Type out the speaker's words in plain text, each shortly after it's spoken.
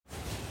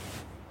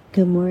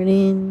Good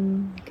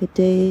morning, good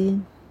day.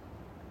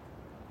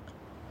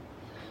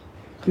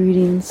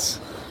 Greetings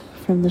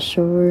from the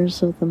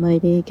shores of the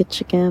mighty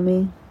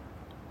Gitchagami,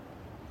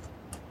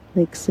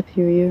 Lake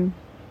Superior.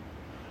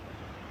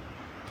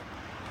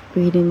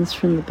 Greetings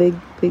from the big,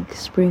 big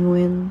spring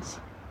winds.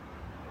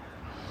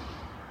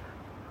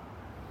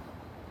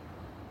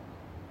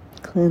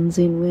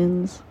 Cleansing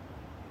winds.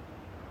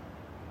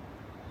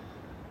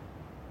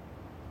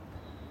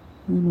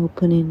 I'm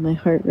opening my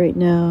heart right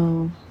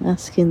now,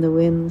 asking the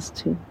winds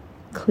to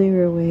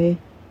clear away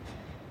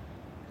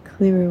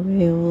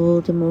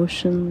old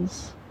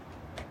emotions,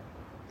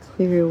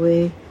 clear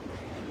away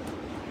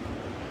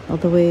all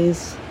the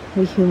ways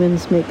we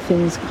humans make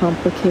things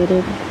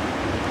complicated.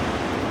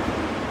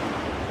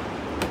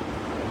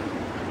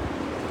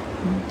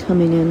 And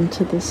coming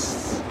into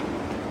this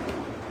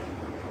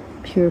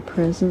pure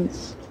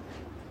presence,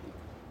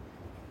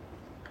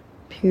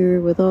 pure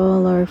with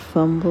all our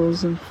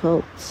fumbles and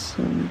faults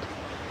and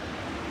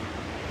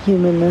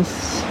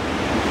humanness,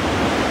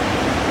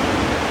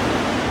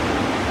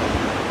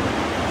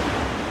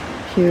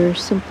 pure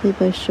simply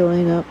by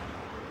showing up.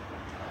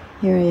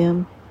 Here I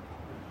am,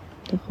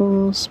 the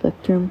whole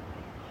spectrum.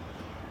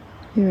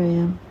 Here I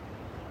am.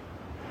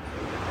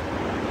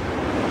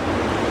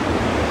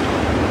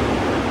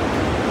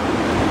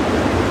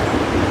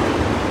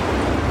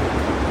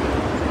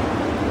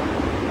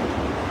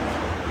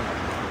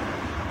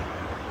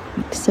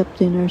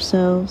 Accepting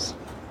ourselves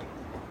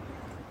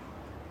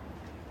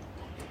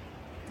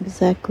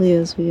exactly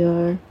as we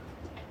are,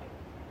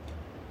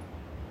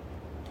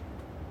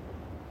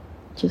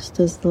 just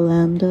as the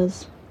land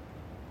does.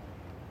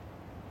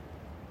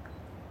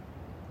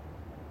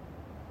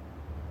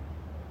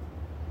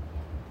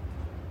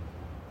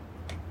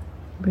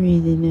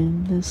 Breathing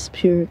in this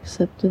pure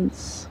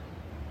acceptance,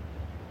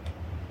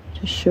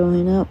 just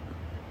showing up.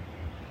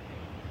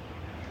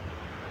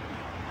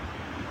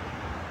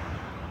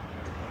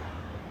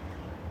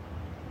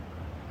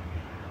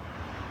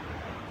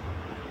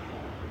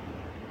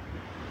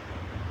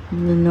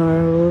 And the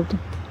gnarled,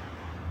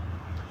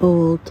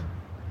 old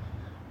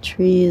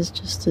tree is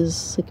just as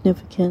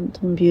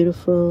significant and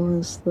beautiful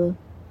as the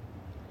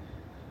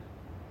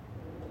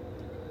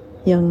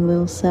young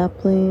little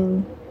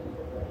sapling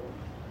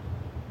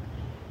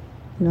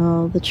and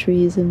all the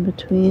trees in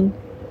between.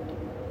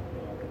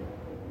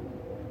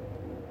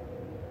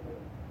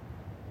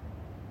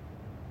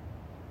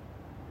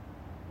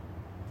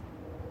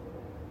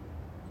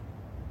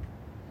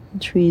 The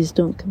trees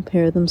don't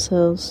compare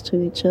themselves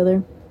to each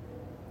other.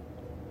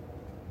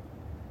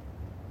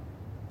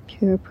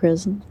 Pure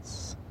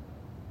presence.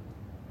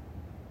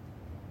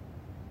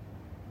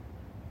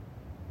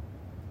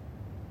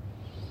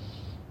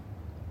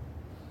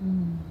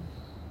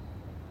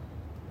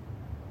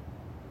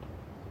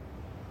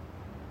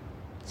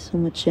 So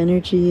much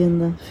energy in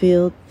the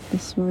field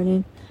this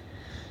morning.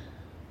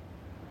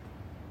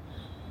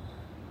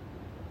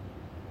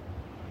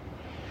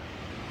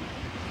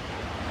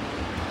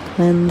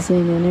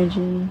 Cleansing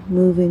energy,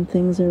 moving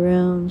things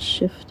around,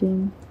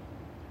 shifting.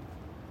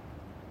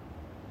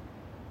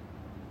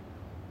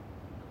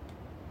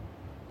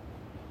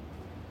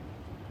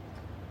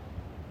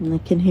 And I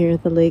can hear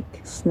the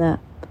lake snap,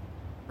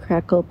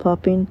 crackle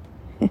popping.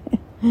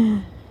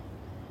 It'd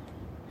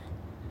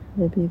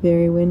be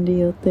very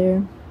windy out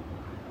there.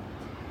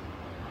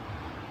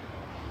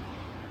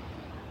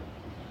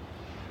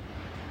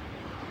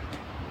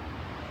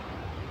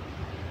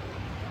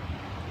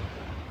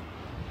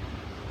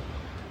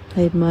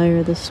 I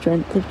admire the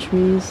strength of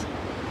trees,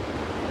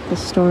 the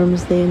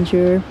storms they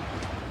endure.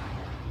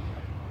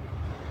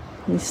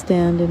 They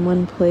stand in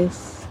one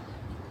place,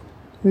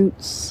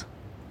 roots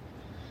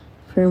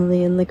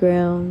firmly in the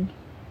ground,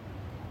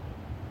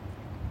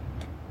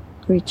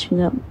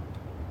 reaching up,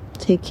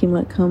 taking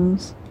what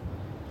comes.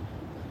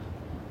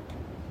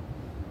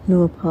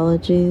 No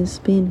apologies,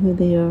 being who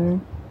they are.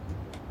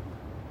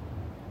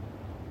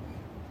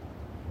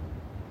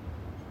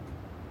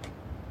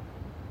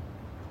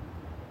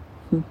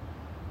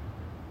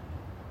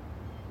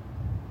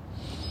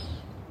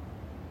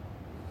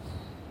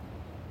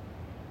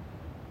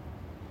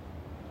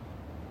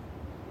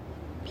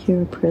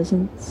 Pure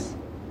presence.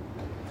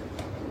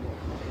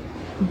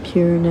 And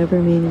pure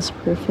never means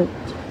perfect.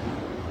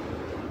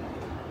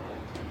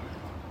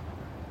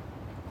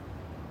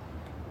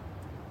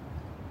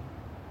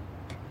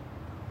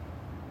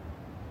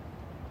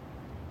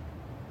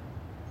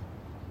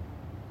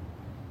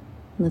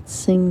 Let's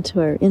sing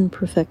to our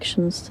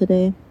imperfections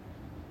today.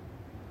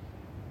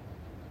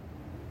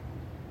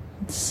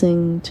 Let's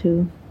sing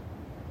to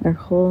our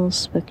whole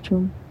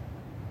spectrum.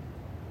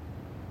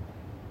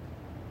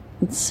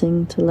 Let's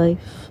sing to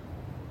life.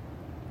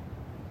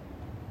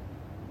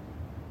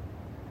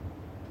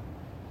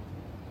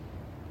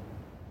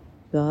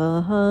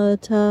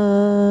 Gata,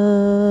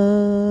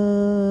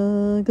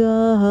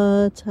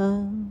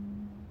 Gata,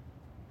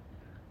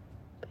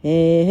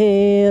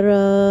 Pera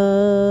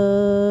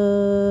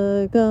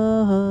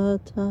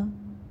Gata,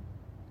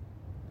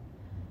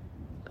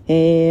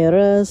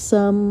 Pera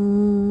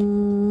Sam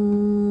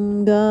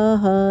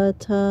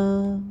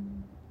Gata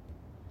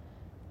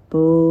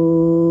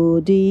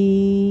Bodhi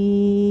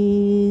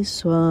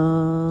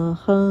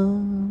Swaha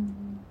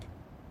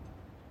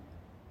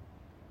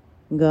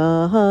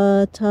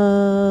Gata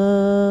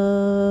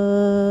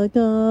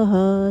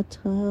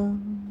Gata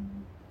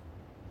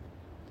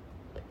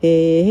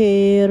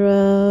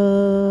Pera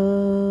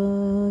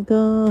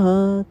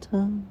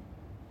Gata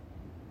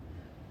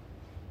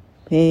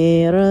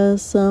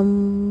Perasam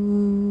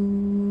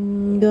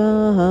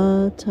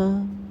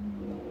Gata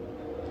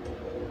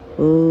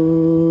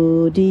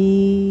Bodhi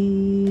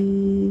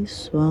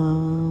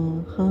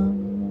Swaha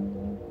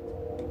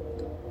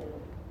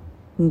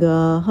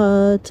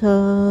Gata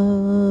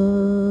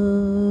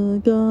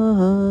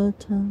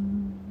Gata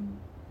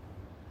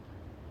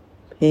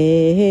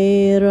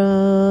Pera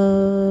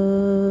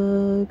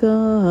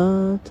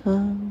Gata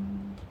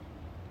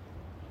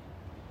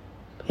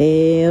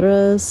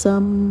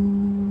Perasam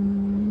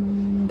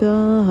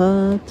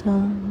Gata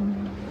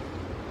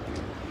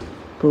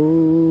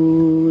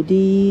Bodhi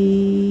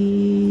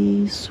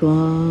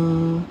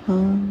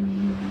Swaha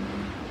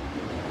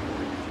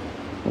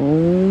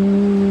Om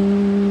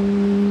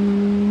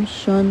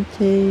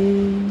Shanti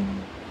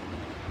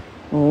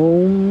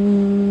Om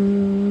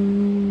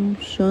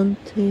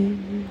Shanti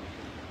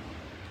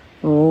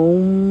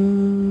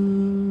Om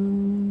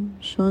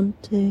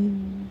Shanti.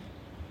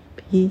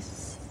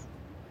 Peace,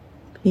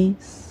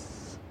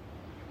 peace,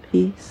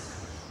 peace.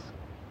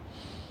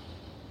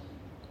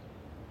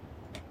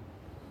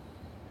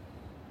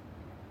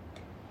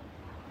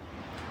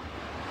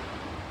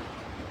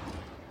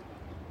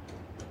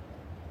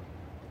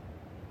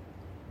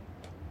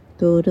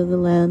 Go to the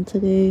land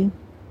today.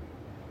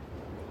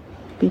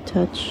 Be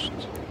touched.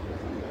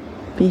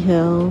 Be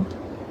held.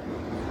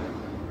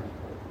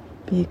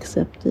 Be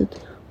accepted.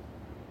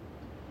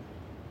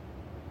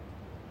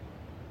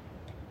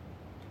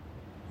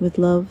 With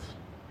love,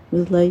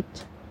 with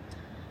light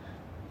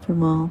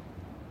from all.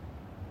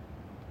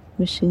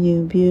 Wishing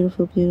you a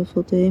beautiful,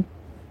 beautiful day.